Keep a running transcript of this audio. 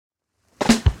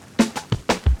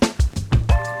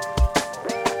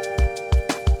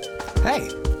Hey,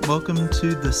 welcome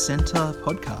to the Centre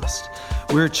podcast.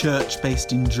 We're a church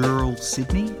based in Dural,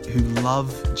 Sydney, who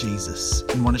love Jesus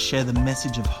and want to share the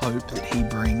message of hope that he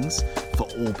brings for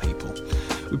all people.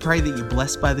 We pray that you're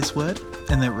blessed by this word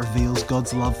and that it reveals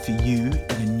God's love for you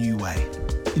in a new way.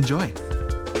 Enjoy.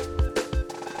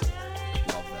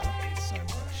 Love that so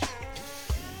much.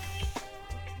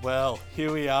 Well,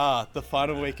 here we are, the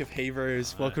final week of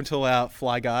Hebrews. Welcome to all our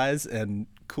fly guys and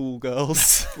cool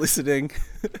girls listening.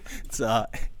 It's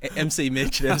MC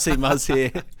Mitch and MC Muzz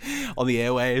here on the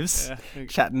airwaves,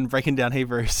 chatting, breaking down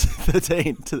Hebrews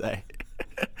 13 today.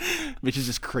 Mitch is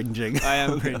just cringing. I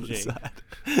am cringing.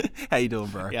 How you doing,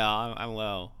 bro? Yeah, I'm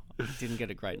well. Didn't get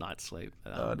a great night's sleep.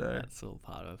 But, Oh, no. That's all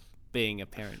part of being a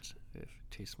parent with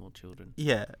two small children.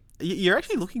 Yeah. You're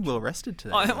actually looking well rested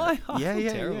today. Oh, am I? Yeah, feel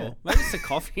yeah, terrible. yeah. Maybe it's the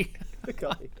coffee.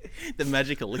 The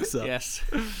magic elixir. Yes.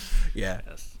 Yeah.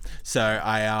 Yes. So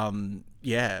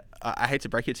I hate to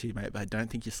break it to you, mate, but I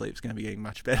don't think your sleep's going to be getting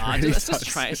much better. It's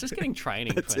just getting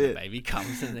training That's when it. the baby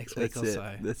comes in the next week or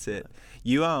so. That's it.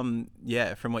 You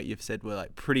from what you've said, were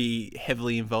like pretty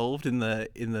heavily involved in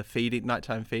the feeding,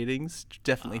 nighttime feedings,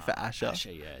 definitely for Asher.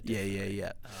 Asher, yeah. Definitely.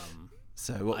 Yeah.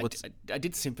 So I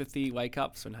did sympathy wake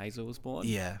ups when Hazel was born.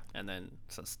 Yeah. And then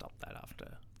sort of stopped that after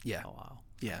a while.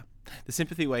 Yeah. The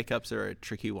sympathy wake ups are a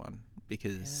tricky one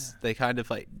because they kind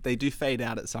of they do fade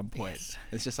out at some point. Yes.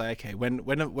 It's just like, okay, when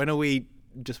are we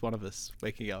just one of us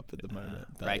waking up at the moment?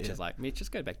 But, Rachel's like, Mitch,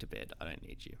 just go back to bed. I don't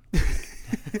need you.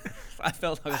 I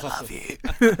felt like I love you.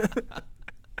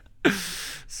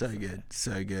 So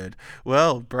good.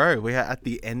 Well, bro, we are at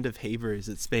the end of Hebrews.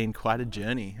 It's been quite a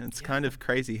journey. It's kind of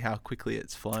crazy how quickly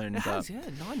it's flown. It has,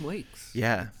 9 weeks.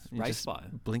 Yeah. Raced by.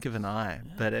 Blink of an eye.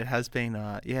 Yeah. But it has been,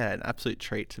 an absolute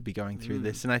treat to be going through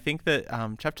this. And I think that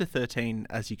chapter 13,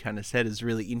 as you kind of said, is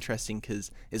really interesting because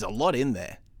there's a lot in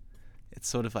there. It's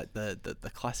sort of like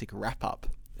the classic wrap-up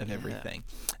of everything.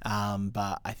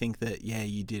 But I think that,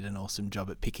 you did an awesome job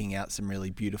at picking out some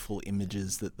really beautiful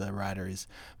images that the writer is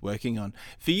working on.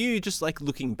 For you, just like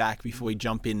looking back before we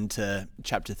jump into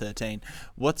chapter 13,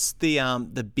 what's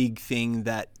the big thing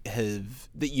that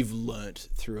you've learnt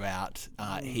throughout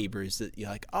Hebrews that you're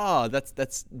like,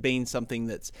 that's been something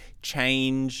that's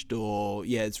changed, or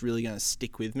it's really going to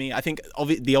stick with me? I think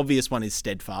the obvious one is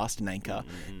steadfast and anchor,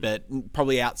 but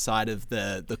probably outside of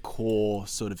the core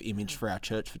sort of image for our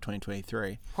church for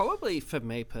 2023. Probably for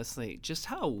me personally, just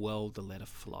how well the letter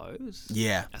flows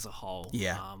as a whole.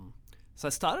 So I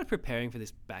started preparing for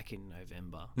this back in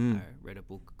November. I read a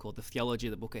book called The Theology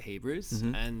of the Book of Hebrews,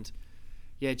 and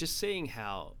just seeing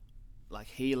how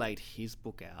he laid his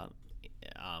book out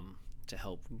to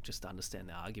help just understand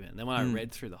the argument. And then when I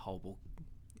read through the whole book,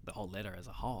 the whole letter as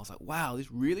a whole, I was like, wow,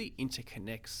 this really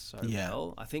interconnects so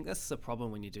well. I think that's the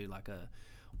problem when you do like a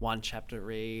one chapter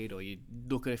read, or you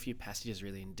look at a few passages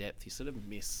really in depth, you sort of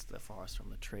miss the forest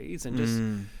from the trees. And just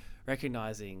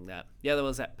recognizing that there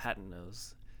was that pattern. It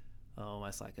was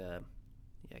almost like a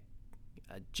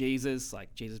Jesus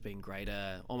being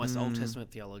greater, almost Old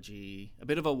Testament theology, a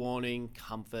bit of a warning,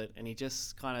 comfort, and he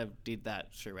just kind of did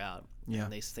that throughout.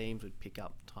 And these themes would pick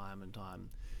up time and time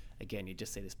again. You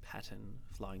just see this pattern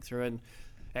flowing through. And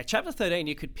at chapter 13,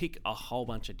 you could pick a whole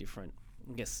bunch of different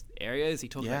areas. He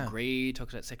talked about greed,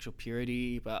 talked about sexual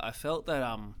purity, but I felt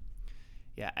that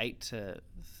 8 to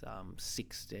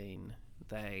 16,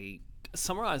 they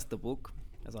summarized the book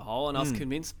as a whole, and I was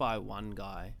convinced by one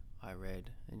guy I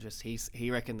read, and just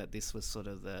he reckoned that this was sort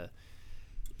of the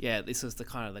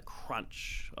kind of the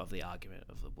crunch of the argument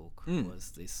of the book,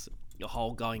 was this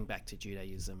whole going back to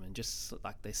Judaism, and just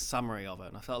like this summary of it.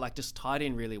 And I felt like just tied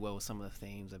in really well with some of the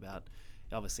themes about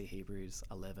obviously Hebrews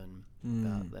 11,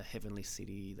 about the heavenly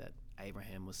city that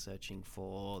Abraham was searching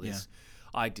for, this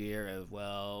idea of,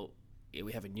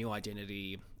 we have a new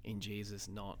identity in Jesus,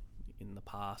 not in the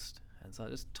past. And so I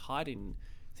just tied in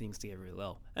things together really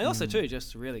well. And also too,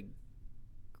 just really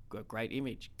a great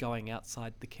image going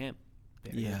outside the camp.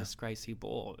 The disgrace he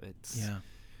bore. It's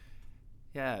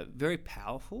very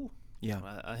powerful.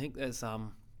 I think there's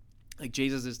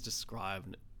Jesus is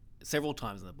described several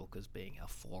times in the book as being a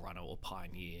forerunner or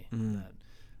pioneer. That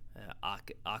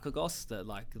Archegos,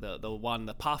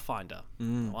 the pathfinder,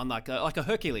 the one like a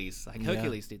Hercules.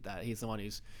 Hercules did that. He's the one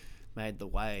who's made the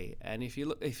way. And if you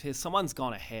look, if someone's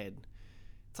gone ahead,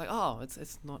 it's like,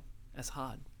 it's not as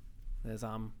hard. There's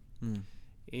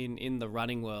in the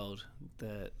running world,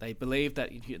 they believe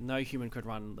that no human could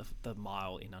run the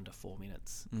mile in under 4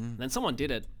 minutes. And then someone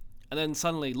did it, and then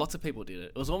suddenly lots of people did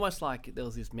it. It was almost like there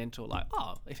was this mental,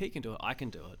 if he can do it, I can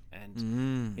do it.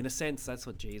 And in a sense, that's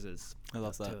what Jesus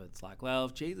does too. It's like,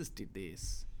 if Jesus did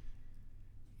this,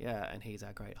 and he's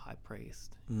our great high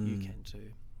priest, you can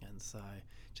too. And so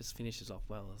just finishes off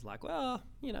well. It's like, well,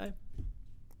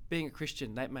 being a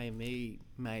Christian, that may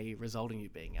result in you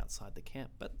being outside the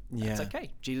camp, but that's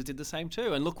okay. Jesus did the same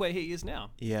too, and look where he is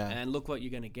now. Yeah. And look what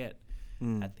you're going to get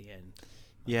at the end.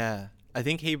 Yeah. I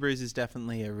think Hebrews is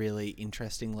definitely a really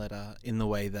interesting letter in the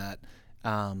way that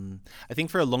I think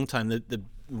for a long time, the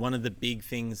one of the big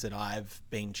things that I've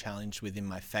been challenged with in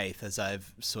my faith as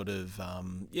I've sort of,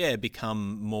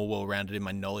 become more well-rounded in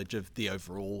my knowledge of the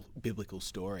overall biblical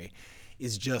story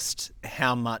is just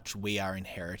how much we are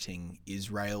inheriting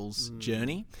Israel's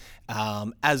journey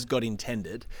as God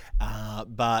intended.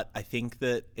 But I think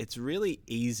that it's really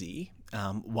easy,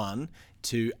 one,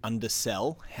 to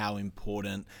undersell how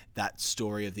important that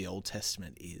story of the Old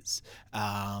Testament is,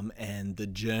 and the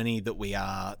journey that we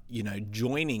are,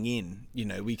 joining in.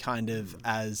 We kind of,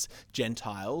 as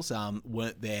Gentiles,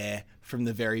 weren't there from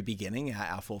the very beginning.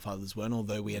 Our forefathers weren't,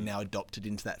 although we are now adopted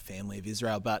into that family of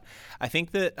Israel. But I think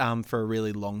that for a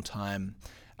really long time,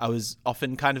 I was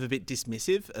often kind of a bit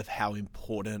dismissive of how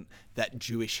important that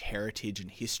Jewish heritage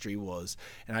and history was.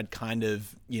 And I'd kind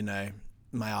of,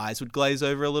 my eyes would glaze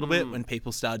over a little bit when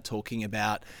people started talking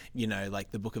about,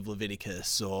 like the book of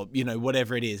Leviticus or,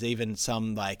 whatever it is, even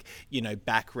some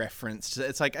back reference.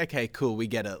 It's like, okay, cool, we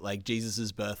get it. Like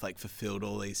Jesus's birth, fulfilled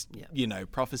all these,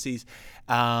 prophecies.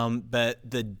 But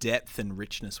the depth and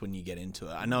richness when you get into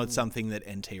it, I know it's something that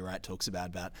N.T. Wright talks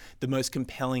about the most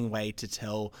compelling way to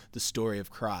tell the story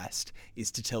of Christ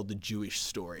is to tell the Jewish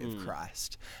story of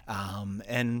Christ.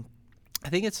 And I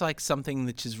think it's something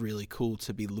which is really cool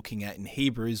to be looking at in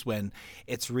Hebrews when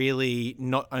it's really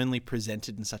not only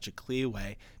presented in such a clear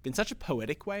way, but in such a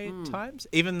poetic way at times.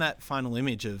 Even that final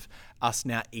image of us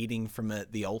now eating from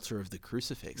the altar of the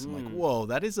crucifix. I'm like, whoa,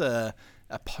 that is a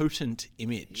potent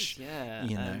image.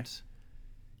 Yeah.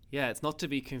 It's not to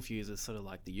be confused with sort of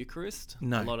like the Eucharist.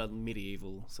 No. A lot of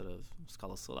medieval sort of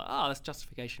scholars thought, that's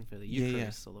justification for the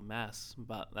Eucharist or the Mass.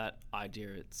 But that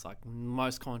idea, it's like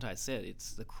most commentators said,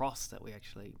 it's the cross that we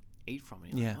actually eat from.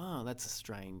 And you're like, that's a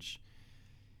strange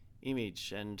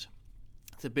image. And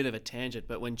it's a bit of a tangent,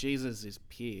 but when Jesus is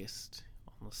pierced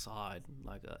on the side,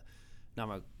 like a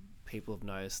number of people have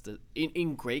noticed that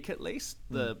in Greek at least,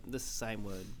 the same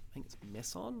word, I think it's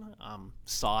meson,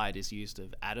 side is used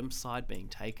of Adam's side being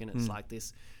taken. It's like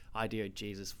this idea of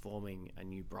Jesus forming a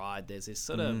new bride. There's this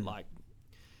sort of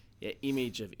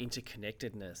image of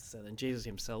interconnectedness. And then Jesus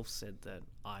himself said that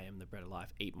I am the bread of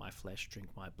life, eat my flesh, drink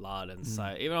my blood. And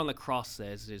so even on the cross,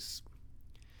 there's this,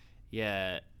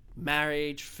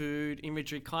 marriage, food,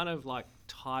 imagery kind of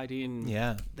tied in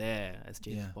there as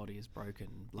Jesus' body is broken,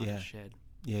 blood is shed.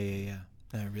 Yeah.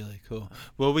 No, really cool.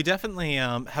 Well, we definitely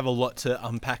have a lot to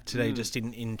unpack today just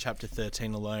in chapter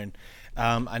 13 alone.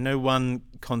 I know one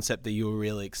concept that you were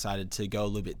really excited to go a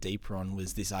little bit deeper on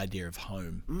was this idea of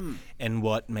home and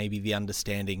what maybe the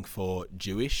understanding for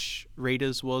Jewish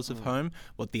readers was of home,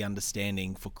 what the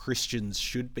understanding for Christians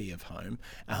should be of home,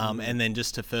 and then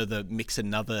just to further mix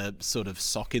another sort of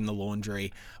sock in the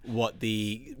laundry, what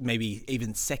the maybe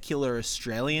even secular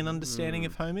Australian understanding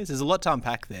of home is. There's a lot to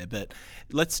unpack there, but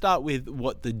let's start with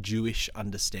what the Jewish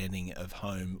understanding of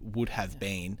home would have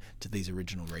been to these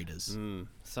original readers.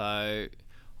 So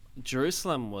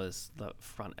Jerusalem was the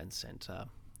front and center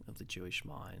of the Jewish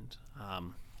mind.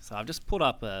 So I've just pulled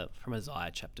up from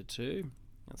Isaiah chapter 2.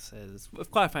 It says,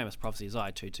 with quite a famous prophecy,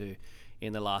 Isaiah 2:2,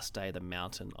 in the last day the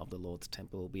mountain of the Lord's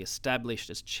temple will be established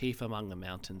as chief among the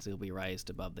mountains. It will be raised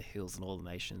above the hills, and all the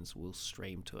nations will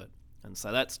stream to it. And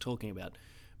so that's talking about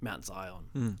Mount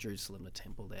Zion, Jerusalem, the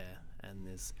temple there. And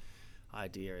this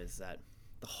idea is that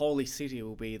the holy city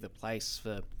will be the place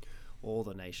for all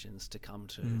the nations to come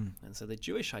to. And so the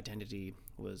Jewish identity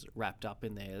was wrapped up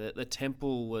in there. The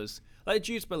temple was, the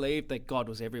Jews believed that God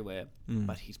was everywhere,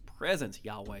 but his presence,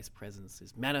 Yahweh's presence,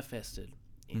 is manifested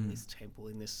in this temple,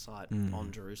 in this site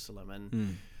on Jerusalem.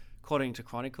 And according to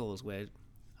Chronicles, where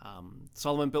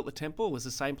Solomon built the temple, was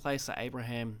the same place that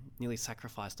Abraham nearly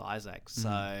sacrificed Isaac. So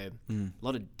a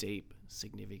lot of deep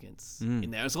significance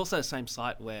in there. It's also the same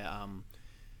site where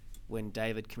when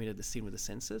David committed the sin with the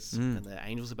census and the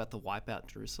angels about to wipe out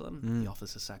Jerusalem, he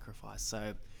offers a sacrifice.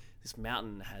 So this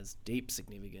mountain has deep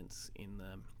significance in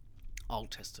the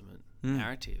Old Testament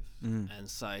narrative. And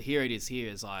so here it is,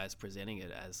 here Isaiah is presenting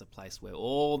it as a place where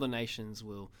all the nations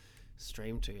will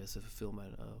stream to as a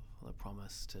fulfillment of the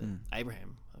promise to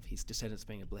Abraham of his descendants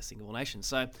being a blessing of all nations.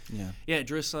 So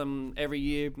Jerusalem, every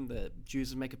year the Jews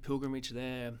would make a pilgrimage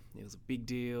there. It was a big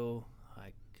deal.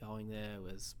 Going there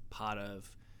was part of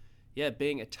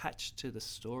being attached to the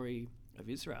story of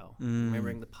Israel,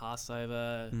 remembering the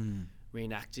Passover,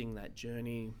 reenacting that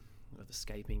journey of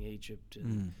escaping Egypt,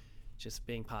 and just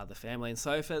being part of the family. And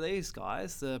so for these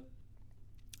guys,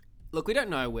 look, we don't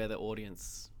know where the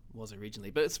audience was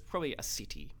originally, but it's probably a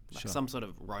city, like some sort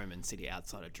of Roman city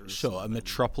outside of Jerusalem. Sure, a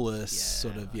metropolis,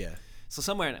 sort of, So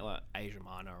somewhere in Asia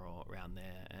Minor or around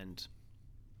there. And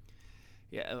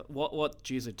what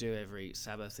Jews would do every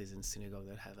Sabbath is in synagogue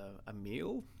they'd have a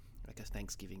meal, like a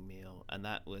Thanksgiving meal, and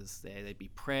that was there. There'd be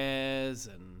prayers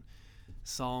and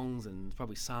songs and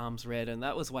probably psalms read, and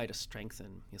that was a way to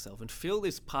strengthen yourself and feel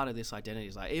this part of this identity.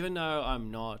 It's like, even though I'm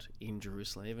not in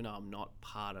Jerusalem, even though I'm not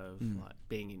part of like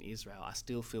being in Israel, I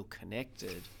still feel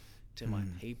connected to my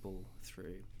people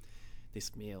through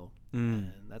this meal.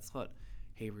 And that's what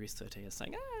Hebrews 13 is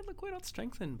saying. Look, we're not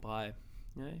strengthened by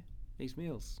these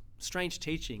meals. Strange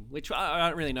teaching, which I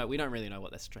don't really know. We don't really know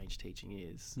what that strange teaching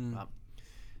is, but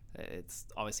it's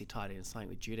obviously tied in something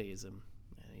with Judaism.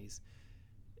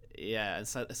 And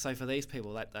so for these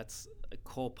people, that's a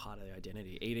core part of their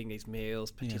identity: eating these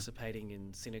meals, participating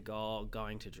in synagogue,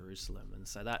 going to Jerusalem, and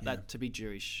so that to be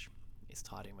Jewish is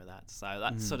tied in with that. So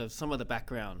that's sort of some of the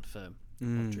background for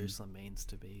what Jerusalem means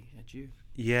to be a Jew.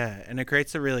 Yeah, and it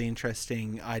creates a really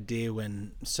interesting idea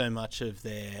when so much of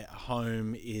their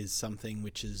home is something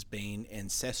which has been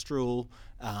ancestral,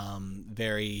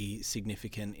 very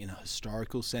significant in a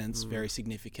historical sense, very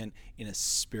significant in a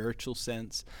spiritual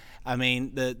sense. I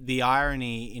mean, the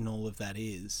irony in all of that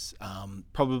is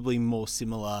probably more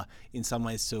similar in some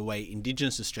ways to the way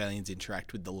Indigenous Australians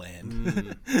interact with the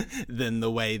land than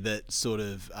the way that sort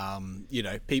of,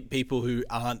 people who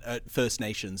aren't First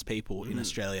Nations people in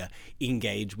Australia engage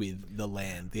with the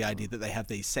land. The idea that they have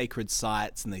these sacred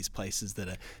sites and these places that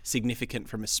are significant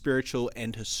from a spiritual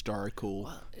and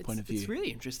historical point of view. It's really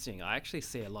interesting. I actually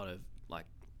see a lot of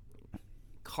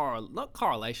not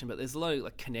correlation, but there's a lot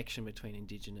of connection between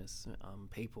Indigenous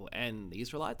people and the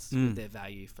Israelites with their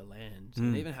value for land,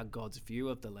 and even how God's view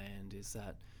of the land is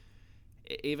that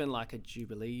even like a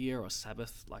Jubilee year or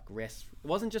Sabbath, like rest, it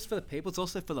wasn't just for the people; it's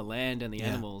also for the land and the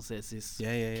animals. There's this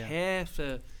care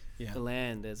for the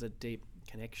land. There's a deep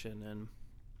connection, and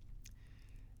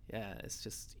it's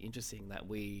just interesting that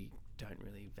we don't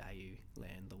really value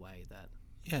land the way that.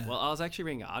 Well, I was actually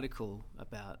reading an article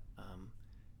about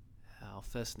how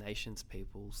First Nations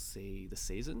people see the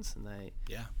seasons, and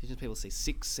Indigenous people see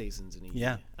 6 seasons in a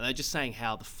year. And they're just saying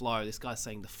how this guy's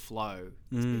saying the flow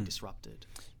has been disrupted.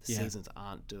 The seasons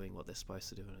aren't doing what they're supposed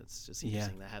to do, and it's just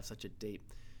interesting they have such a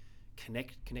deep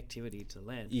connectivity to the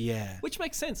land. Which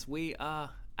makes sense. We are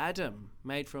Adam,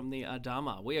 made from the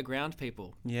Adama. We are ground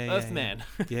people. Earthman.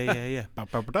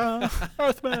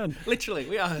 Earthman. Literally,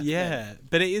 we are Earthman.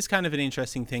 But it is kind of an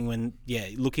interesting thing when,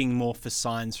 looking more for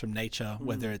signs from nature,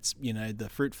 whether it's, the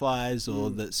fruit flies or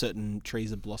that certain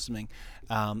trees are blossoming.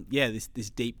 This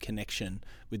deep connection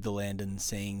with the land and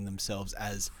seeing themselves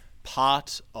as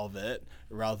part of it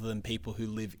rather than people who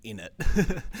live in it.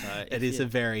 It is a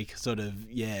very sort of,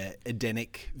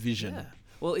 Edenic vision.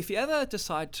 Well, if you ever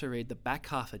decide to read the back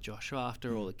half of Joshua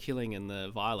after all the killing and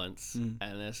the violence,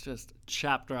 and it's just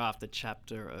chapter after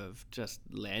chapter of just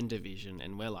land division,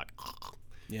 and we're like,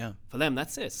 for them,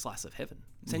 that's their slice of heaven,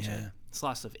 essentially,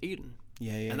 slice of Eden.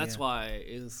 And that's why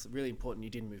it's really important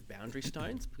you didn't move boundary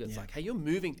stones, because it's like, hey, you're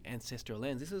moving ancestral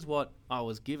lands. This is what I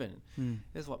was given.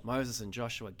 This is what Moses and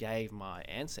Joshua gave my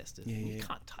ancestors. You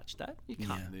can't touch that. You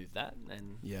can't move that.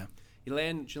 And your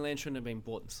land shouldn't have been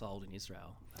bought and sold in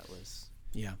Israel. That was...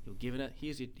 you're given it.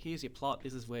 Here's your plot.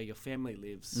 This is where your family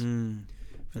lives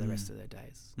for the rest of their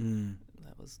days.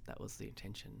 That was the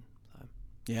intention.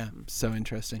 So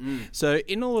interesting. So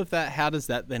in all of that, how does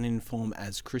that then inform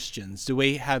as Christians? Do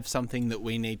we have something that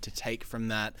we need to take from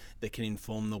that can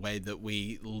inform the way that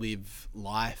we live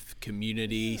life,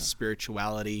 community,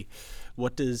 spirituality?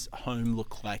 What does home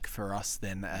look like for us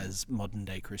then as modern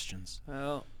day Christians?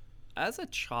 Well, as a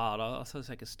child, I'll sort of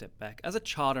take a step back. As a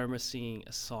child, I remember singing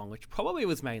a song which probably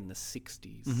was made in the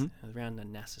 60s, around the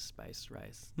NASA space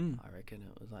race. I reckon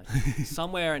it was like,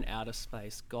 somewhere in outer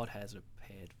space, God has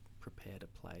prepared a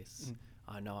place.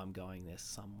 I know I'm going there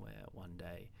somewhere one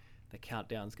day. The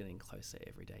countdown's getting closer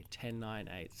every day. 10, 9,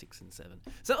 8, 6, and 7.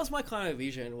 So that was my kind of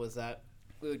vision, was that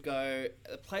we would go,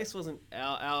 the place wasn't,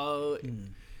 our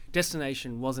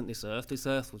destination wasn't this earth. This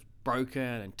earth was broken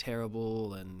and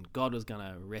terrible, and God was going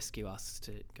to rescue us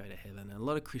to go to heaven. And a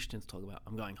lot of Christians talk about,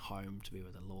 I'm going home to be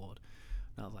with the Lord.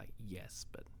 And I was like, yes,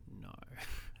 but no,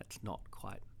 that's not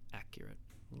quite accurate.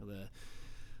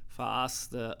 For us,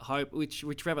 the hope, which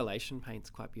Revelation paints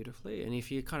quite beautifully, and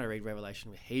if you kind of read Revelation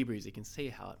with Hebrews, you can see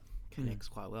how it connects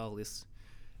quite well.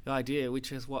 The idea,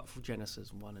 which is what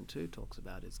Genesis 1 and 2 talks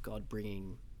about, is God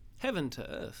bringing heaven to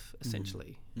earth,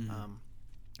 essentially.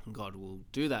 And God will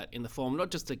do that in the form,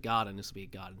 not just a garden, this will be a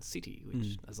garden city,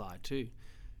 which Isaiah 2,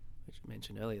 which I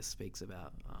mentioned earlier, speaks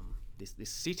about this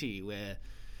city where,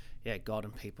 God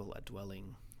and people are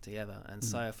dwelling together. And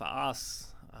so for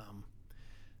us,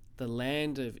 the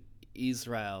land of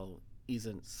Israel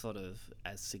isn't sort of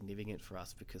as significant for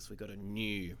us because we've got a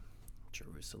new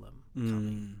Jerusalem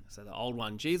coming. So the old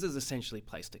one, Jesus essentially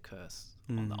placed a curse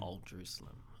on the old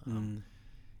Jerusalem.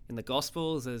 In the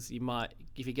Gospels, as you might,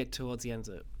 if you get towards the end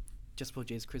of just before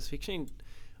Jesus' crucifixion,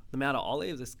 the Mount of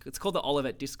Olives, it's called the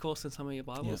Olivet Discourse in some of your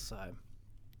Bibles. So,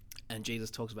 and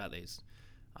Jesus talks about these.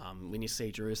 When you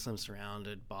see Jerusalem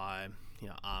surrounded by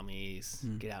armies,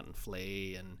 get out and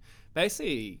flee, and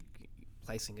basically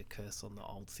placing a curse on the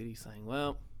old city, saying,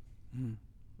 well,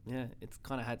 it's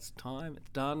kind of had its time, it's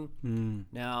done.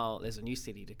 Now there's a new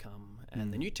city to come,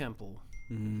 and the new temple,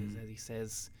 because as he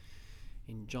says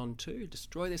in John 2,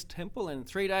 destroy this temple, and in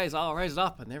 3 days I'll raise it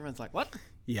up. And everyone's like, what?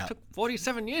 Yeah. It took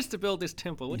 47 years to build this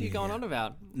temple. What are you going on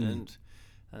about? And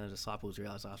the disciples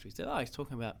realized after he said, he's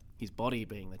talking about his body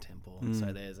being the temple. And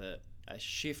so there's a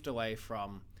shift away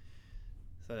from,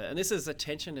 and this is a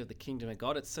tension of the kingdom of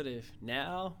God. It's sort of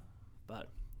now,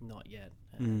 but not yet.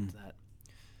 And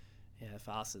that,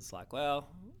 for us, it's like, well,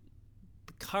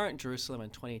 the current Jerusalem in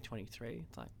 2023,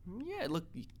 it's like, look,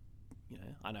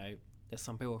 I know there's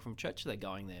some people from church that are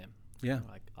going there. Yeah.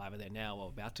 Like either they're now or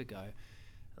about to go.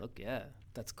 Look,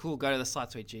 that's cool. Go to the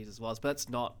sites where Jesus was, but it's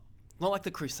not like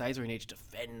the Crusades where we need to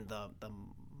defend the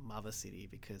mother city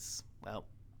because, well,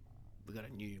 we've got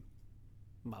a new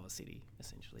mother city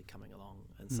essentially coming along.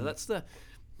 And so that's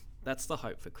the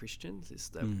hope for Christians, is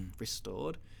the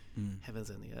restored heavens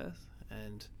and the earth.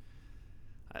 And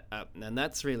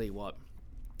that's really what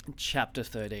chapter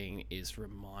 13 is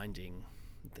reminding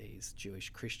these Jewish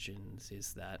Christians,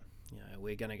 is that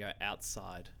we're going to go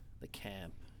outside the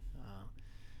camp.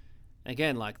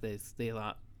 Again, like it's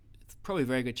probably a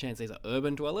very good chance these are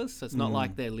urban dwellers, so it's not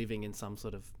like they're living in some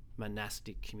sort of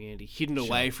monastic community hidden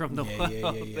away from the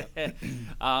world. They're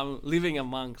living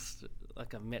amongst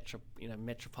like a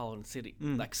metropolitan city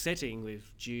like setting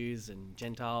with Jews and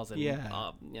Gentiles and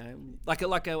like a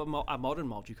modern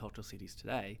multicultural cities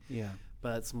today.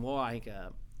 But it's more like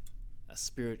a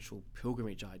spiritual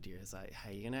pilgrimage idea. Is like,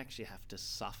 hey, you're gonna actually have to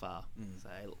suffer. So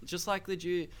just like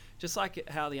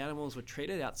how the animals were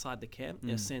treated outside the camp,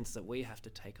 in a sense that we have to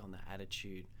take on the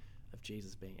attitude of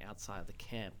Jesus being outside the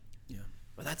camp.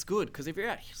 But that's good, because if you're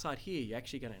outside here, you're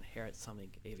actually going to inherit something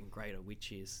even greater,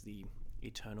 which is the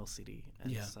eternal city.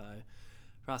 And so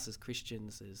for us as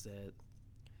Christians, is that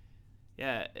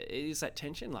it is that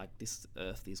tension. Like, this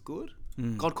earth is good.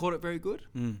 God called it very good.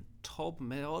 Tob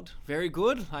meod, very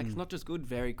good. Like, it's not just good,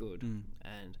 very good.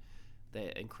 And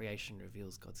creation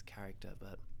reveals God's character,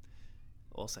 but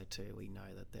also too, we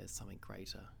know that there's something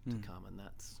greater to come, and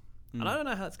that's. And I don't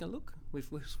know how that's going to look. We've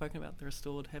spoken about the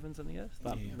restored heavens and the earth,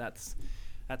 but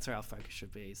that's where our focus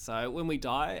should be. So when we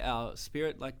die, our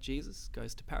spirit, like Jesus,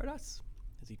 goes to paradise,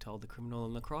 as he told the criminal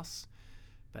on the cross.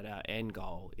 But our end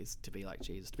goal is to be like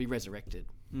Jesus, to be resurrected,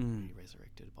 be a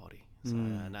resurrected body. So,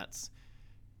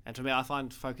 and to me, I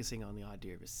find focusing on the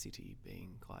idea of a city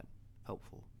being quite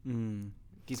helpful.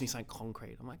 Gives me something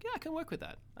concrete. I'm like, I can work with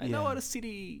that. I know what a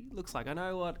city looks like. I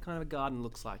know what kind of a garden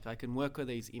looks like. I can work with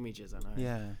these images. I know.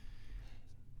 Yeah.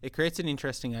 It creates an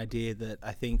interesting idea that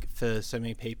I think for so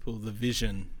many people, the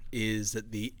vision is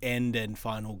that the end and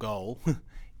final goal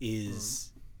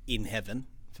is in heaven,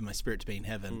 for my spirit to be in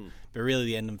heaven. But really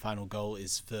the end and final goal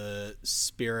is for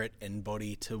spirit and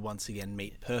body to once again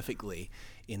meet perfectly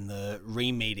in the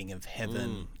re-meeting of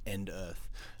heaven and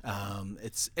earth.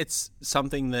 It's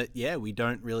something that, we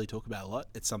don't really talk about a lot.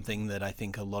 It's something that I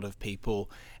think a lot of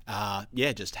people,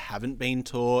 just haven't been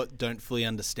taught, don't fully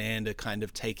understand, are kind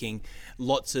of taking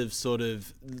lots of sort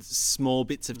of small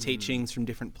bits of teachings from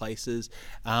different places.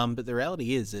 But the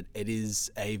reality is that it is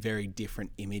a very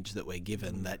different image that we're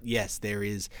given, that yes, there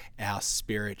is our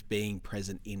spirit being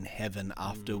present in heaven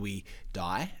after we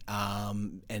die,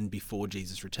 and before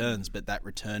Jesus returns, but that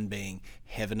return being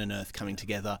heaven and earth coming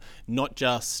together, not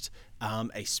just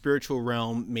a spiritual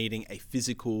realm meeting a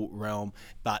physical realm,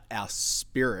 but our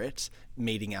spirit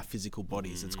meeting our physical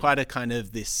bodies. It's quite a kind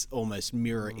of this almost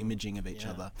mirror imaging of each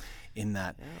other in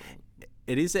that.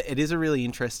 It is a really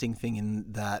interesting thing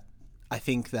in that I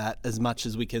think that as much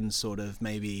as we can sort of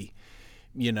maybe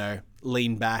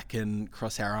lean back and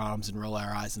cross our arms and roll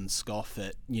our eyes and scoff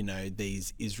at,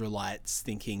 these Israelites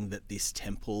thinking that this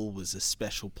temple was a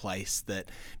special place that,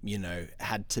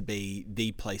 had to be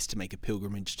the place to make a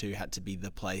pilgrimage to, had to be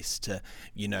the place to,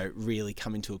 really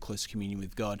come into a close communion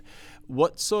with God.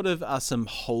 What sort of are some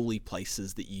holy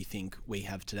places that you think we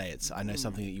have today? It's, I know,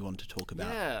 something that you want to talk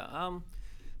about. Yeah.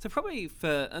 So probably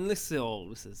and this is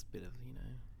a bit of,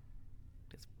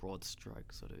 it's broad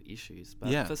stroke sort of issues.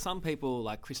 But for some people,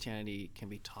 like, Christianity can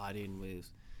be tied in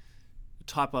with the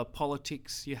type of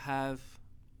politics you have,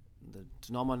 the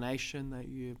denomination that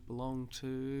you belong to.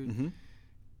 Mm-hmm.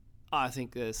 I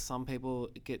think there's some people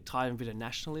get tied in a bit of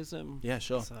nationalism. Yeah,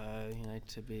 sure. So,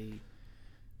 to be...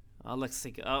 let's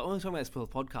think... Only talking about this for the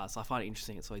podcast, I find it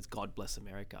interesting. It's always God bless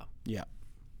America. Yeah.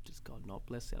 Does God not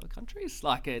bless the other countries?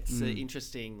 Like, it's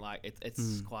interesting. Like,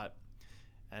 it's quite...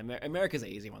 America's an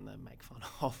easy one to make fun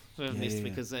of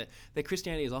because their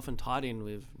Christianity is often tied in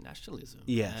with nationalism.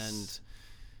 Yes.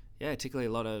 And, particularly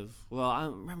a lot of... Well, I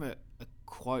remember a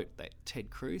quote that Ted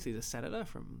Cruz, he's a senator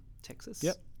from Texas.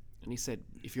 Yep. And he said,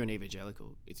 if you're an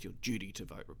evangelical, it's your duty to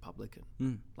vote Republican.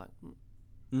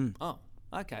 Oh,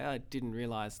 okay. I didn't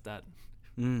realise that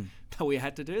that we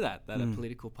had to do that a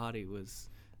political party was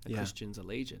a Christian's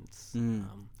allegiance.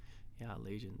 Our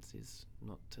allegiance is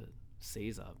not to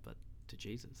Caesar, but to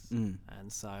Jesus.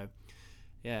 And so,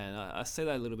 and I see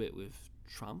that a little bit with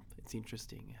Trump. It's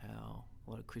interesting how a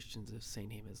lot of Christians have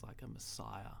seen him as like a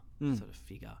Messiah sort of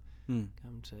figure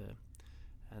come to...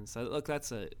 And so, look,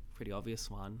 that's a pretty obvious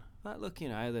one. But look,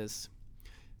 it's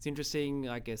interesting,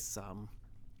 I guess,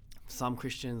 some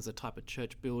Christians, the type of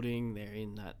church building, they're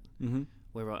in that, and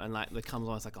like it becomes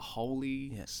almost like a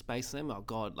holy space to them. Oh,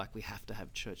 God, like, we have to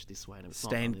have church this way. And it's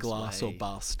stained not glass way. or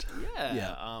bust.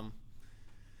 Yeah.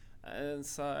 And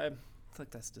so, I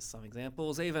think that's just some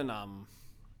examples. Even, I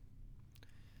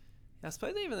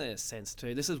suppose even in a sense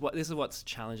too, this is what's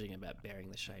challenging about bearing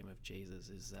the shame of Jesus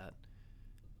is that,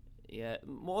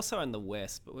 more so in the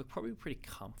West, but we're probably pretty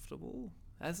comfortable.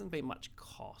 There hasn't been much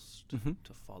cost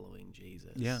to following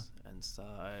Jesus. Yeah. And so,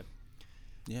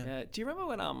 do you remember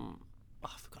when, I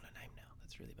forgot her name now.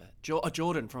 That's really bad.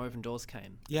 Jordan from Open Doors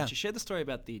came. Yeah. She shared the story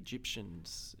about the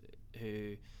Egyptians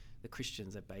the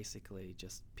Christians that basically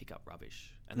just pick up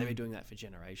rubbish. And they've been doing that for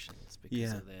generations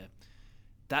because of their...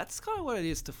 That's kind of what it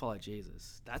is to follow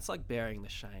Jesus. That's like bearing the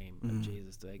shame of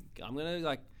Jesus. I'm going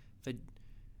to, for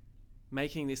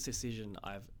making this decision,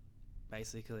 I've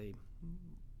basically,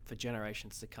 for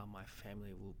generations to come, my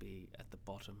family will be at the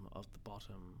bottom of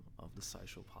the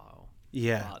social pile.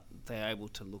 Yeah. But they're able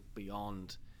to look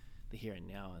beyond the here and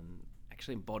now and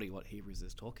actually embody what Hebrews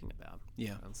is talking about.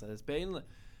 Yeah. And so there's been,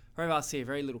 over us here,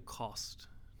 very little cost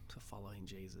to following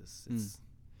Jesus. It's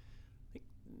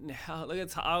now, look, we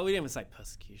didn't even say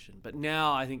persecution, but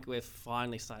now I think we're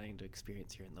finally starting to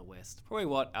experience here in the West, probably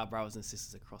what our brothers and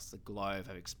sisters across the globe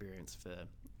have experienced for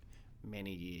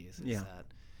many years. Is that,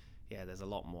 there's a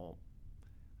lot more,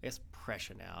 I guess,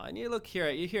 pressure now. And you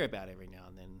hear about every now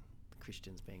and then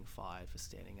Christians being fired for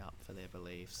standing up for their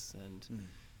beliefs. And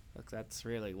look, that's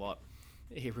really what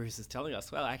Hebrews is telling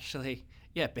us. Well, actually,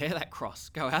 bear that cross,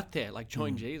 go out there, like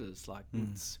join Jesus, like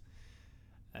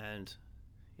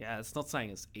it's not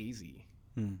saying it's easy,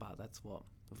 but that's what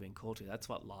we've been called to. That's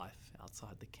what life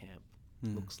outside the camp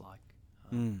looks like.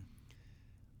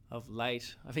 Of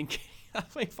late, I've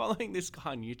been following this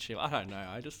guy on YouTube. I don't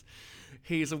know.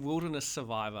 He's a wilderness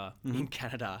survivor in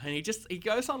Canada, and he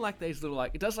goes on like these little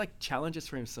he does like challenges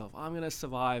for himself. I'm going to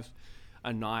survive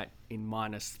a night in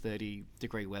minus 30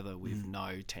 degree weather with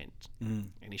no tent,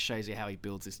 and he shows you how he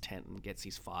builds his tent and gets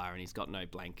his fire, and he's got no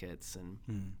blankets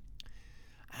and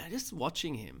just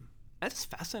watching him, it's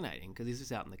fascinating because this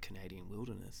is out in the Canadian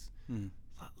wilderness.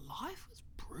 Life was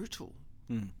brutal.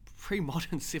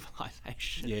 Pre-modern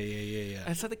civilization. Yeah.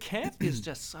 And so the camp is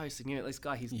just so significant. This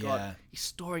guy, he's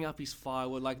storing up his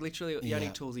firewood. Like literally, the only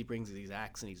tools he brings is his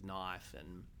axe and his knife,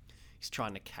 and he's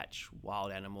trying to catch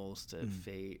wild animals to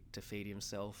feed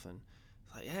himself. And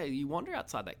you wander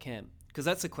outside that camp because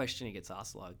that's the question he gets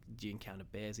asked. Like, do you encounter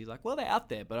bears? He's like, well, they're out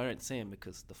there, but I don't see them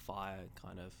because the fire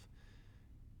kind of.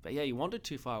 But you wandered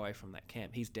too far away from that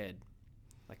camp. He's dead,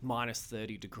 like minus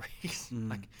 30 degrees.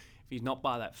 Like. If he's not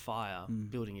by that fire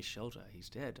building his shelter, he's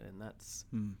dead. And that's,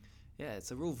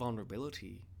 it's a real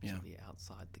vulnerability to be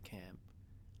outside the camp.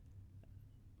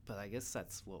 But I guess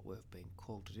that's what we've been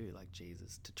called to do, like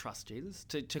Jesus, to trust Jesus.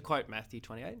 To quote Matthew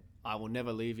 28, I will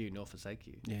never leave you nor forsake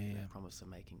you. The promise of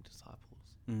making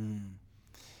disciples.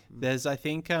 There's, I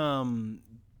think, a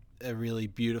really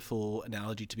beautiful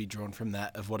analogy to be drawn from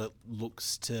that of what it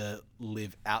looks to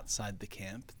live outside the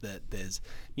camp, that there's,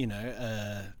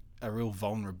 a real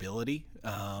vulnerability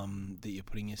that you're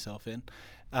putting yourself in.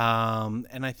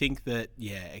 And I think that,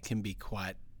 it can be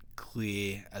quite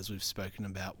clear, as we've spoken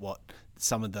about, what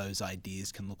some of those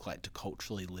ideas can look like to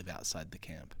culturally live outside the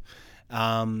camp.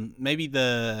 Maybe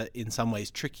the, in some ways,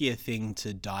 trickier thing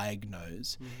to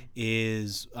diagnose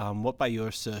is what, by your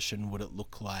assertion, would it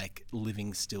look like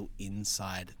living still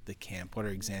inside the camp? What are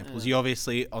examples? You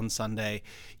obviously, on Sunday,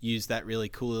 used that really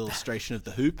cool illustration of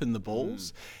the hoop and the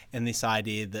balls, and this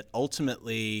idea that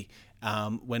ultimately,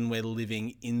 when we're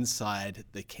living inside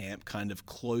the camp, kind of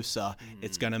closer,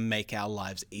 it's going to make our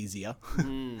lives easier.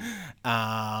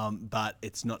 But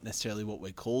it's not necessarily what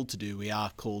we're called to do. We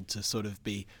are called to sort of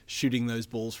be shooting those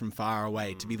balls from far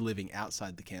away, to be living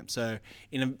outside the camp. So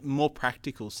in a more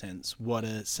practical sense, what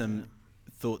are some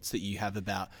thoughts that you have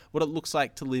about what it looks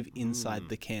like to live inside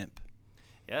the camp?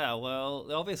 Yeah, well,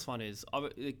 the obvious one is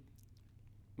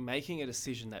making a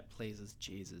decision that pleases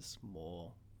Jesus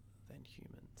more than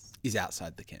humans. Is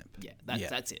outside the camp. Yeah,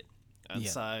 that's it. And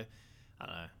so, I don't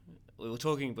know, we were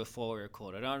talking before we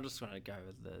recorded. I'm just going to go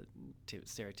with the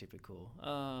stereotypical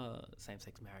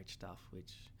same-sex marriage stuff,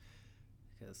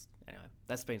 because anyway,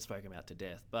 that's been spoken about to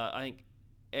death. But I think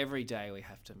every day we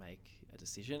have to make a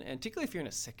decision, and particularly if you're in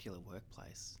a secular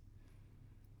workplace,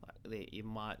 you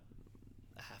might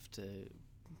have to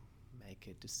make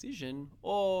a decision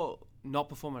or not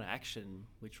perform an action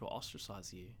which will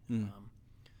ostracize you.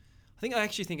 I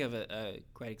actually think of a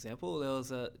great example. There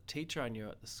was a teacher I knew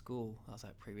at the school I was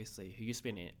at previously who used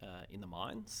to be in the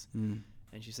mines, and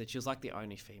she said she was like the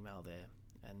only female there,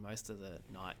 and most of the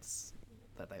nights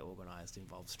that they organised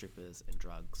involved strippers and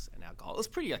drugs and alcohol. It was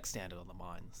pretty standard on the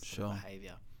mines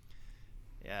behaviour.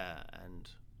 Yeah, and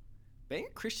being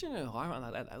a Christian in an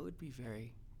environment like that would be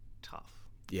very tough.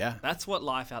 Yeah. That's what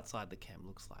life outside the camp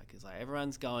looks like. It's like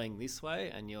everyone's going this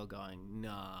way and you're going,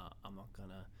 nah, I'm not going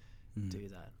to do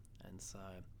that. And so,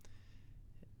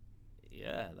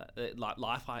 like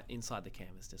life inside the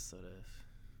camp is just sort of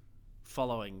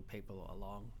following people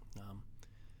along.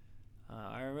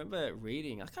 I remember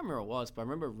reading, I can't remember what it was, but I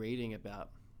remember reading about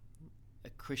a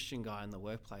Christian guy in the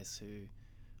workplace who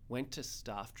went to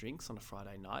staff drinks on a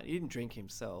Friday night. He didn't drink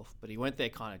himself, but he went there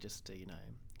kind of just to,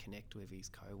 connect with his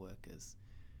co-workers.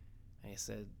 And he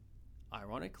said,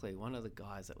 ironically, one of the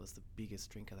guys that was the biggest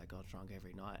drinker that got drunk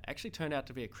every night actually turned out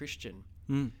to be a Christian.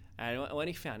 And when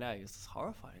he found out, he was just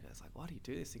horrified. He goes, like, why do you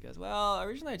do this? He goes, well,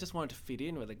 originally I just wanted to fit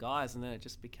in with the guys, and then it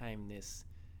just became this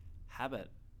habit,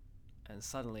 and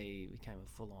suddenly became a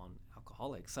full-on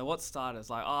alcoholic. So what started as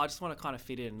like, I just want to kind of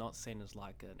fit in, not seen as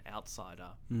like an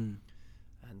outsider. And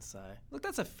so, look,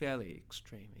 that's a fairly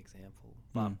extreme example,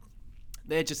 but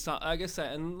they're just, I guess,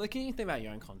 and look, you think about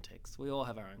your own context. We all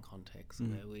have our own context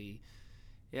where we,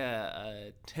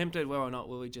 tempted whether or not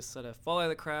will we just sort of follow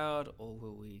the crowd or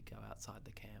will we go outside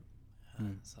the camp?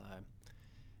 So,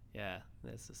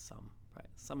 there's just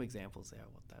some examples there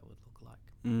of what that would look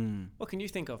like. What can you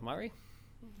think of, Murray?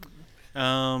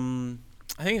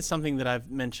 I think it's something that I've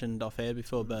mentioned off air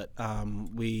before, but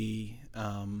we,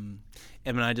 Em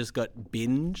and I just got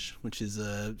Binge, which is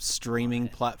a streaming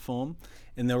platform,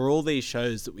 and there were all these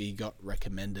shows that we got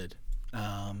recommended,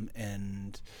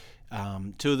 and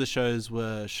two of the shows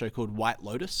were a show called White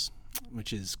Lotus,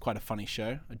 which is quite a funny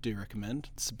show. I do recommend.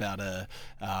 It's about a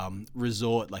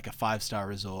resort, like a 5-star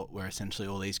resort, where essentially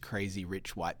all these crazy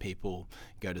rich white people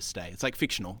go to stay. It's like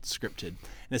fictional, it's scripted.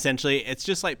 And essentially it's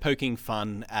just like poking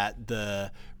fun at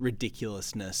the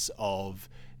ridiculousness of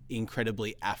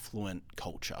incredibly affluent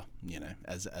culture,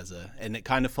 and it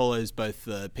kind of follows both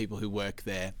the people who work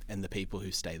there and the people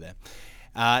who stay there.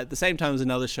 At the same time, there's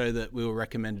another show that we were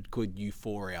recommended called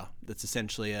Euphoria. That's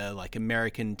essentially a like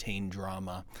American teen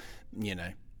drama,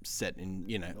 set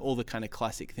in, all the kind of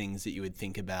classic things that you would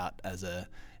think about as a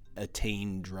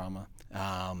teen drama,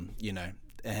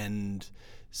 and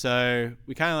so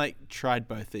we kind of like tried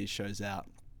both these shows out.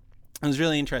 It was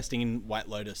really interesting in White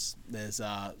Lotus. There's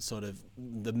sort of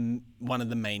one of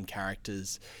the main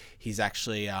characters. He's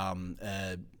actually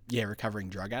a recovering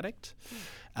drug addict.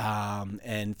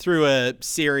 And through a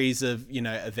series of,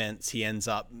 events, he ends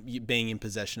up being in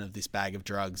possession of this bag of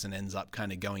drugs and ends up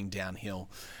kind of going downhill.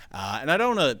 And I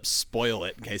don't want to spoil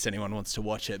it in case anyone wants to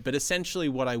watch it, but essentially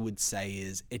what I would say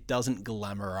is it doesn't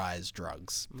glamorize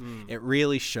drugs. It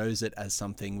really shows it as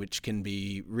something which can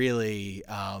be really,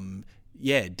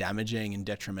 damaging and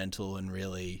detrimental and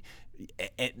really,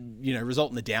 result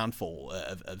in the downfall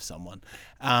of someone.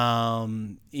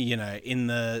 In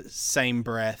the same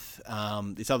breath,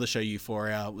 this other show,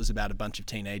 Euphoria, was about a bunch of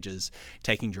teenagers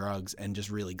taking drugs and just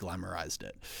really glamorized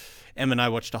it. Em and I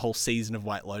watched a whole season of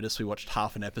White Lotus. We watched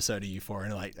half an episode of Euphoria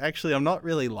and like, actually, I'm not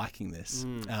really liking this.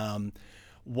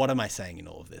 what am I saying in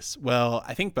all of this? Well,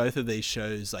 I think both of these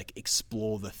shows like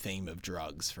explore the theme of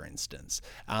drugs, for instance.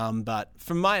 But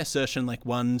from my assertion, like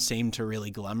one seemed to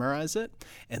really glamorize it,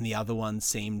 and the other one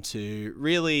seemed to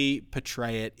really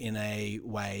portray it in a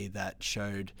way that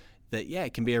showed that, yeah,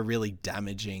 it can be a really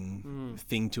damaging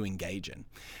thing to engage in.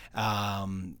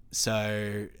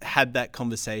 So had that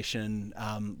conversation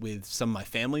with some of my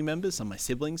family members, some of my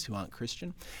siblings who aren't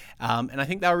Christian. And I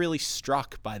think they were really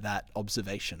struck by that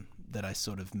observation that I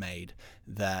sort of made,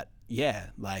 that, yeah,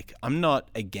 like I'm not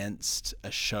against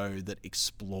a show that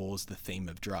explores the theme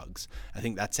of drugs. I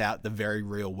think that's out the very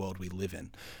real world we live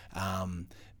in.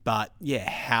 But yeah,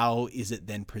 how is it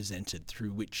then presented?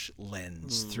 Through which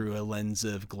lens? Through a lens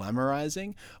of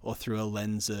glamorizing, or through a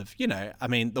lens of, I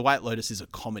mean, The White Lotus is a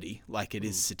comedy. Like, it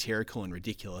is satirical and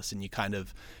ridiculous, and you kind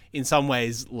of, in some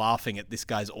ways, laughing at this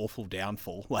guy's awful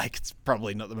downfall. Like, it's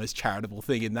probably not the most charitable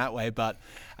thing in that way, but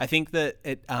I think that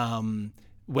it,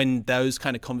 when those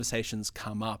kind of conversations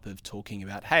come up of talking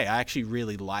about, hey, I actually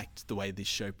really liked the way this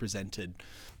show presented,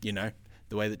 the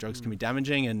way that drugs can be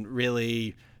damaging, and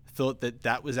really thought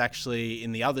that was actually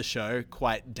in the other show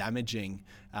quite damaging,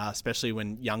 especially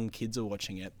when young kids are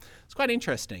watching it. It's quite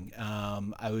interesting.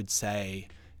 I would say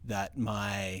that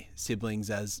my siblings,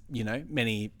 as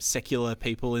many secular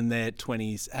people in their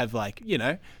 20s, have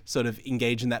sort of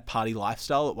engaged in that party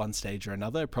lifestyle at one stage or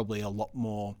another, probably a lot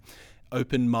more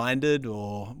open-minded,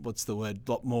 or what's the word,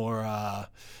 a lot more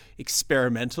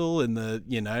experimental in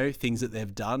the things that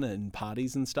they've done in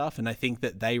parties and stuff. And I think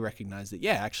that they recognize that,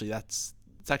 yeah, actually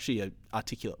it's actually an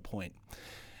articulate point.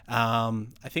 I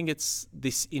think it's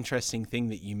this interesting thing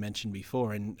that you mentioned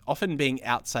before, and often being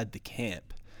outside the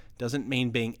camp doesn't mean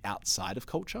being outside of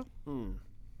culture,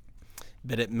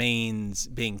 but it means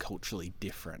being culturally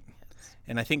different.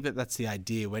 And I think that that's the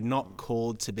idea. We're not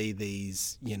called to be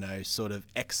these, sort of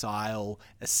exile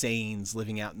Essenes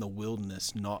living out in the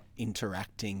wilderness, not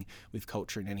interacting with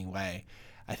culture in any way.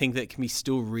 I think that it can be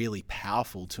still really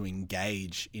powerful to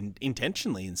engage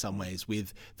intentionally in some ways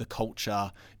with the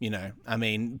culture. I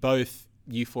mean, both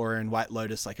Euphoria and White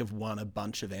Lotus have won a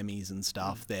bunch of Emmys and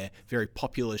stuff. They're very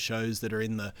popular shows that are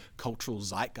in the cultural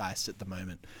zeitgeist at the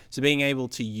moment. So being able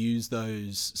to use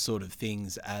those sort of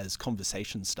things as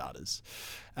conversation starters.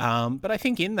 But I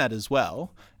think in that as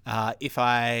well, if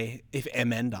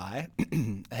Em and I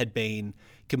had been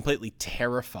completely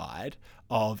terrified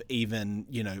of even,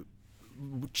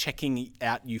 checking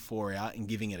out Euphoria and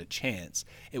giving it a chance,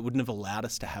 it wouldn't have allowed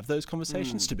us to have those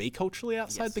conversations, to be culturally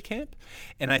outside the camp.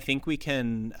 And I think we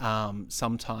can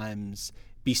sometimes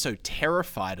be so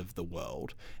terrified of the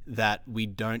world that we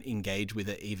don't engage with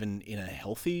it even in a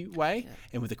healthy way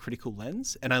and with a critical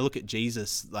lens. And I look at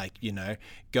Jesus,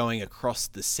 going across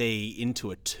the sea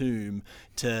into a tomb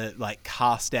to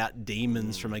cast out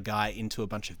demons from a guy into a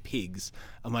bunch of pigs.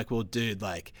 I'm like, well, dude,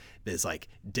 there's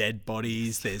dead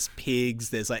bodies, there's pigs,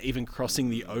 there's even crossing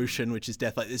the ocean, which is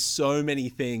death. There's so many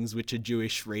things which a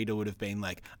Jewish reader would have been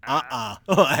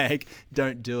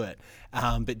don't do it.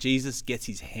 But Jesus gets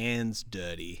his hands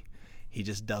dirty. He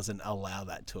just doesn't allow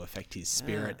that to affect his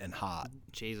spirit and heart.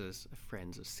 Jesus,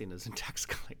 friends of sinners and tax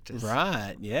collectors.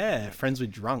 Right, yeah. Friends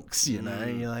with drunks, You're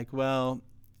like, well,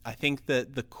 I think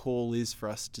that the call is for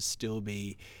us to still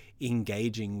be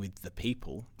engaging with the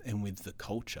people and with the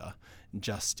culture,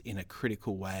 just in a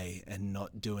critical way, and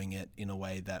not doing it in a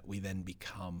way that we then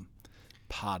become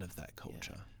part of that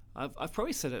culture. Yeah. I've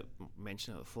probably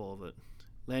mentioned it before, but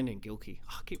Landon Gilkey,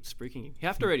 I keep spooking him. You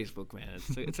have to read his book, man.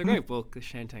 It's a great book, The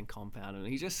Shantain Compound. And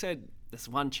he just said, this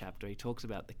one chapter, he talks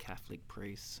about the Catholic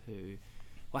priests who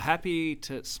were happy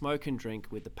to smoke and drink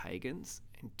with the pagans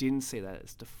and didn't see that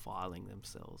as defiling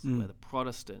themselves, where the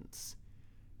Protestants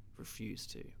refused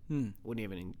to. Wouldn't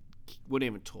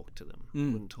even talk to them.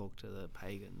 Wouldn't talk to the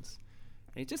pagans.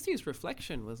 And just his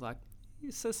reflection was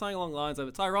he says something along the lines of,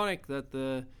 it's ironic that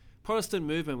the Protestant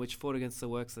movement, which fought against the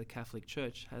works of the Catholic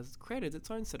Church, has created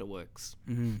its own set of works.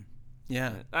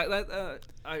 Yeah. I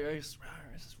just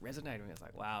resonated with me. It's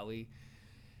wow,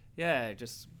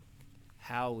 just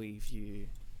how we view,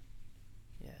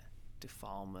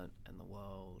 defilement in the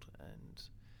world,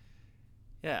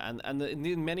 and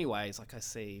in many ways, I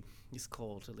see this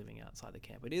call to living outside the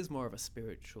camp. It is more of a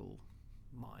spiritual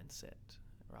mindset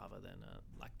rather than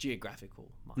a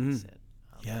geographical mindset.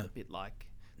 A bit like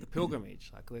the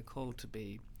pilgrimage. We're called to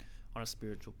be on a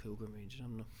spiritual pilgrimage.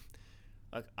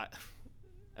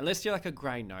 Unless you're a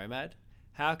grey nomad,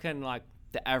 how can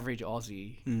the average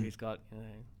Aussie who's got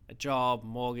a job,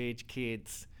 mortgage,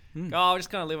 kids, go, I'm just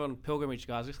going to live on pilgrimage,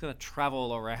 guys. I'm just going to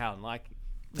travel around.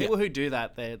 People who do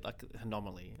that, they're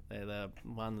anomaly. They're the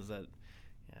ones that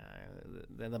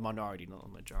they're the minority, not the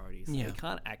majority. So we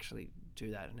can't actually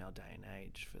do that in our day and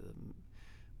age for them.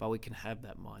 But we can have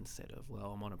that mindset of,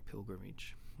 well, I'm on a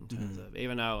pilgrimage in terms of,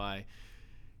 even though I,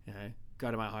 go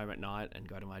to my home at night and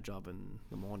go to my job in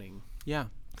the morning,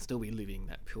 still be living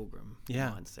that pilgrim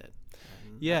mindset.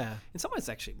 And in some ways, it's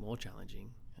actually more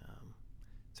challenging.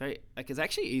 So it's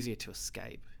actually easier to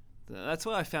escape. That's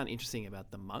what I found interesting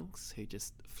about the monks who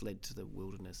just fled to the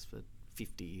wilderness for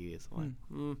 50 years. I'm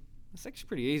like, it's actually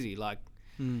pretty easy. Like,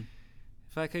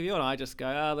 if you and I just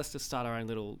go, let's just start our own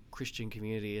little Christian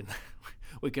community, and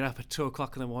we get up at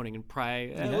 2:00 in the morning and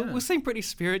pray. We'll seem pretty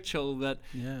spiritual, but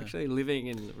actually living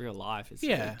in real life is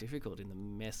very difficult in the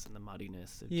mess and the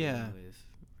muddiness of dealing with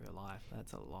real life.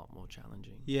 That's a lot more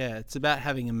challenging. Yeah, it's about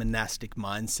having a monastic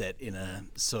mindset in a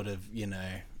sort of,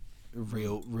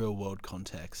 real world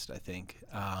context, I think.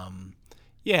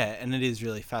 And it is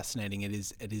really fascinating. It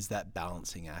is that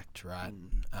balancing act, right?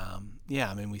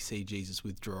 We see Jesus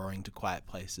withdrawing to quiet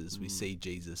places. We see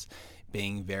Jesus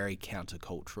being very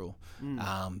countercultural.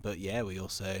 But we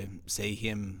also see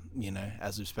him,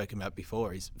 as we've spoken about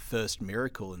before, his first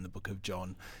miracle in the book of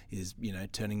John is,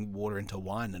 turning water into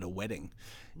wine at a wedding.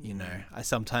 I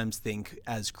sometimes think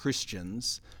as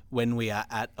Christians, when we are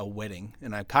at a wedding,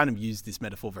 and I kind of use this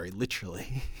metaphor very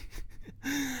literally,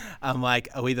 I'm like,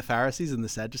 are we the Pharisees and the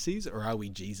Sadducees, or are we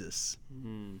Jesus?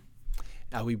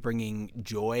 Are we bringing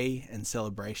joy and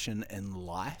celebration and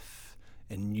life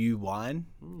and new wine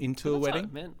into a wedding? What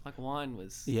it meant. Like, wine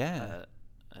was an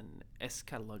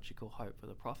eschatological hope for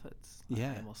the prophets.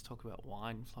 Amos talk about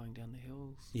wine flowing down the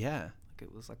hills. Like,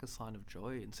 it was like a sign of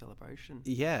joy and celebration.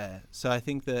 So I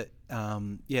think that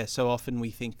so often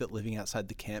we think that living outside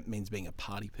the camp means being a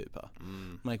party pooper.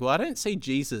 I'm like, well, I don't see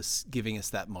Jesus giving us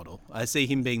that model. I see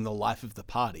him being the life of the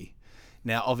party.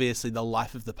 Now, obviously, the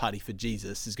life of the party for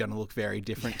Jesus is going to look very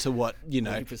different to what,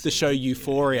 the show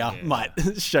Euphoria might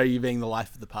show you being the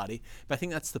life of the party. But I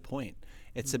think that's the point.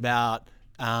 It's about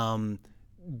providing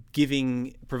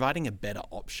a better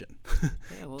option.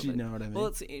 Do you know what I mean? Well,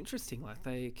 it's interesting. Like,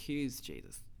 they accuse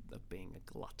Jesus of being a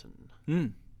glutton.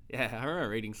 Yeah, I remember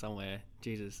reading somewhere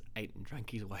Jesus ate and drank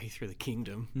his way through the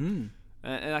kingdom.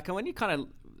 And like, when you kind of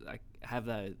like have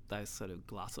those sort of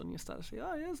glutton, you start to see,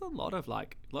 there's a lot of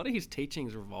his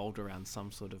teachings revolved around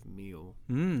some sort of meal,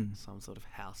 some sort of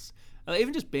house.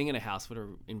 Even just being in a house would have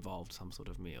involved some sort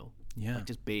of meal. Like,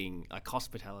 just being like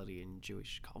hospitality in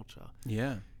Jewish culture.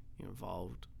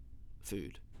 Involved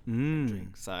food and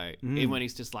drink. So even when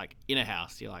he's just like in a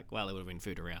house, you're like, well, there would have been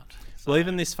food around. So, well,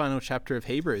 even this final chapter of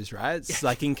Hebrews, right? It's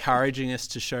like encouraging us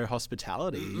to show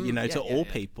hospitality, to all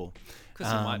people.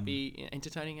 Because he might be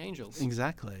entertaining angels.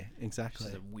 Exactly. Which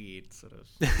is a weird sort of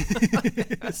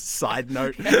side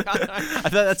note. I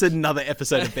thought that's another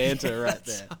episode of Banter right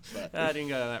there. But. I didn't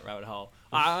go down that rabbit hole.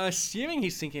 I'm assuming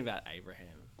he's thinking about Abraham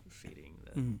feeding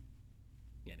the...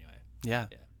 Anyway. Yeah.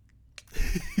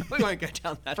 We won't go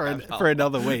down that for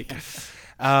another week.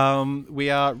 We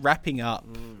are wrapping up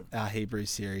our Hebrews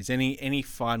series. Any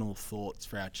final thoughts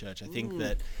for our church? I think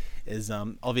that there's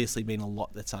obviously been a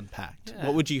lot that's unpacked.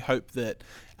 What would you hope that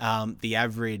the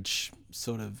average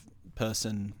sort of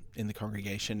person in the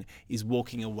congregation is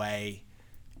walking away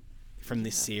from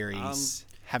this series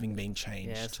having been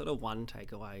changed? Yeah, sort of one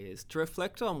takeaway is to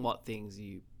reflect on what things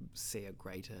you see are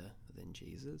greater than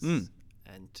Jesus.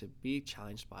 And to be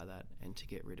challenged by that and to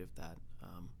get rid of that.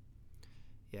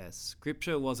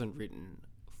 Scripture wasn't written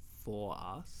for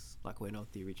us. Like, we're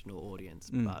not the original audience,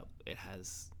 but it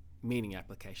has meaning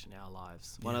application in our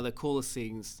lives. One of the coolest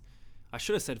things I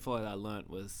should have said before that I learnt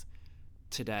was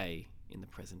today in the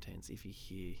present tense, if you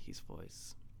hear his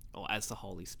voice, or as the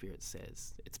Holy Spirit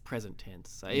says, it's present tense.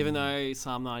 So even though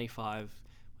Psalm 95,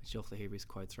 which the Hebrews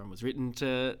quotes from, was written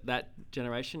to that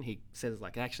generation, he says,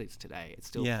 like, actually it's today. It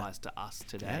still applies to us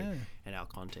today in our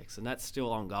context. And that's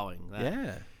still ongoing.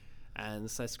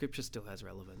 And so Scripture still has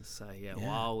relevance. So,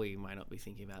 while we may not be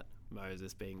thinking about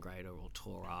Moses being greater or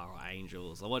Torah or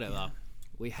angels or whatever,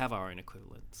 we have our own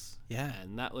equivalents.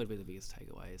 And that would be the biggest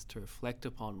takeaway, is to reflect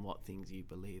upon what things you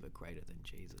believe are greater than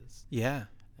Jesus.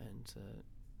 And to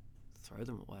throw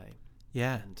them away.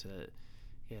 And to...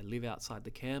 live outside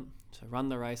the camp, to run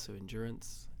the race of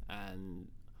endurance. And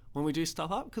when we do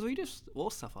stuff up, because we just all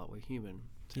stuff up, we're human,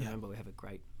 to remember we have a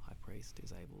great high priest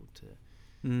who's able to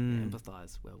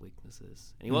empathise with our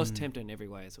weaknesses. And he was tempted in every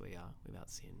way as we are, without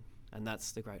sin. And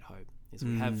that's the great hope, is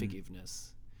we have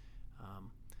forgiveness.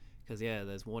 Because,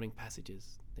 those warning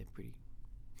passages, they're pretty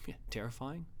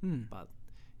terrifying. But,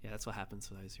 that's what happens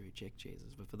for those who reject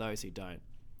Jesus. But for those who don't,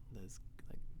 there's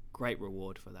a great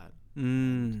reward for that.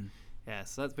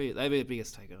 So that'd be the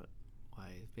biggest takeaway.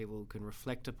 People can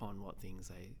reflect upon what things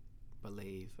they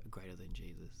believe are greater than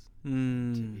Jesus.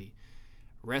 Mm. To be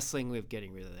wrestling with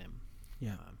getting rid of them.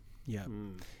 Yeah.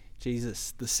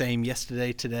 Jesus, the same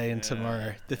yesterday, today, and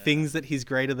tomorrow. The things that he's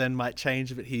greater than might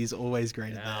change, but he's always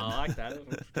greater than. I like that.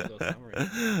 That's a good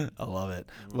summary. I love it.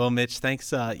 Well, Mitch,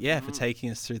 thanks for taking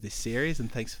us through this series,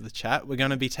 and thanks for the chat. We're going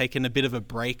to be taking a bit of a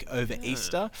break over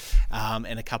Easter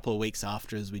and a couple of weeks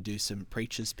after as we do some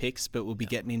preachers picks, but we'll be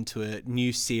getting into a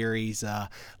new series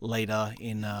later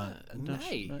in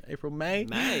April, May.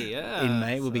 In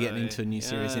May, we'll be getting into a new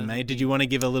series in May. Did you want to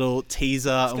give a little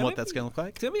teaser on what that's going to look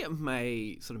like? It's going to be a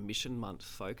May sort of mission month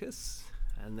focus,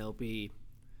 and there'll be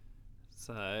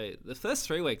the first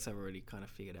 3 weeks I've already kind of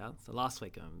figured out. The last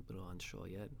week I'm a little unsure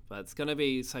yet, but it's going to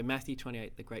be Matthew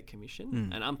 28, the Great Commission,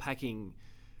 and unpacking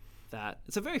that.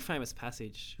 It's a very famous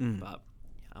passage, but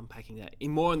unpacking that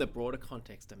in the broader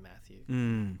context of Matthew,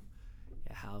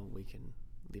 how we can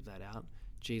live that out.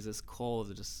 Jesus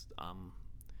calling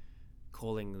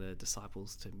the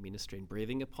disciples to ministry and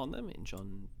breathing upon them in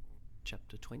John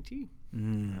chapter 20,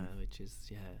 which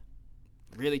is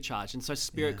really charged, and so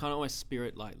kind of almost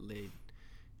spirit like led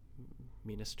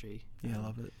ministry. I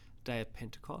love it. Day of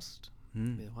Pentecost,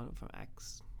 the one from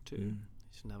Acts 2, which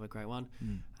is another great one.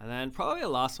 And then probably the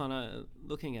last one,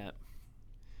 looking at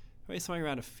probably something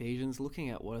around Ephesians,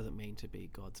 looking at what does it mean to be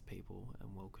God's people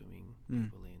and welcoming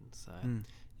people in. So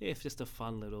it's just a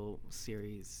fun little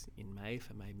series in May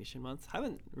for May Mission Month.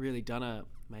 Haven't really done a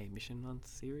May Mission Month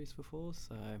series before,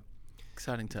 so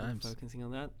exciting times. Focusing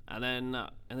on that, and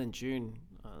then June,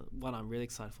 one I'm really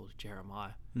excited for,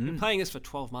 Jeremiah. I've been playing this for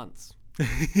 12 months.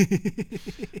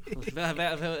 It was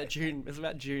about June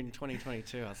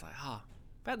 2022. I was like,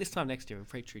 about this time next year we'll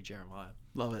preach through Jeremiah.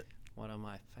 Love it. One of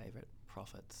my favorite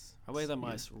prophets, probably the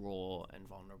most raw and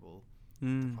vulnerable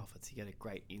of the prophets. You get a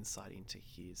great insight into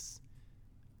his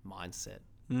mindset.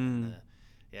 And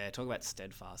talk about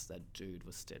steadfast. That dude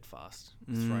was steadfast.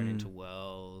 Thrown into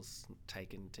wells,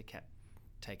 taken to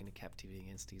captivity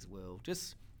against his will.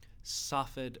 Just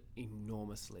suffered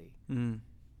enormously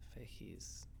for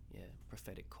his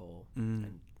prophetic call.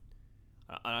 And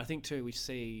I think too we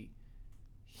see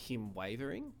him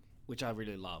wavering, which I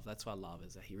really love. That's what I love,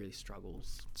 is that he really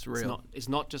struggles. It's real. It's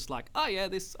not just like,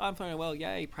 I'm feeling well,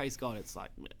 yay, praise God. It's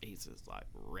like he's just like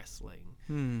wrestling.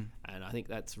 And I think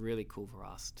that's really cool for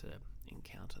us to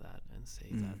encounter that and see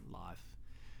that life.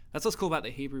 That's what's cool about the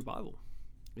Hebrew Bible,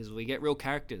 is we get real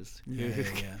characters who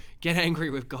get angry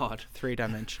with God.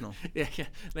 3-dimensional.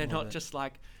 They're not just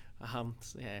like,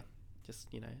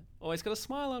 always got a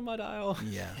smile on my dial.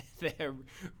 They're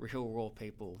real raw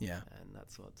people. And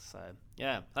that's what's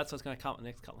going to come in the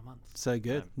next couple of months. So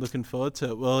good. Looking forward to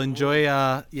it. Well, enjoy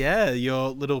your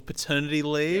little paternity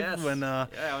leave when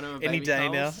any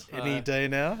day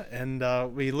now.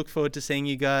 And we look forward to seeing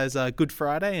you guys Good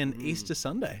Friday and Easter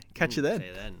Sunday. Catch you then. See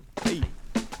you then. Hey.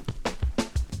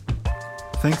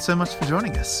 Thanks so much for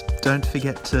joining us. Don't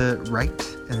forget to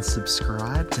rate and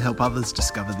subscribe to help others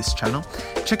discover this channel.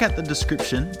 Check out the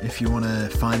description if you want to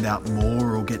find out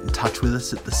more or get in touch with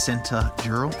us at the Centre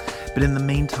Dural. But in the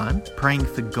meantime, praying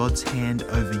for God's hand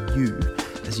over you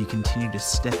as you continue to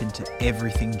step into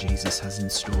everything Jesus has in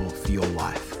store for your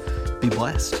life. Be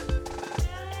blessed.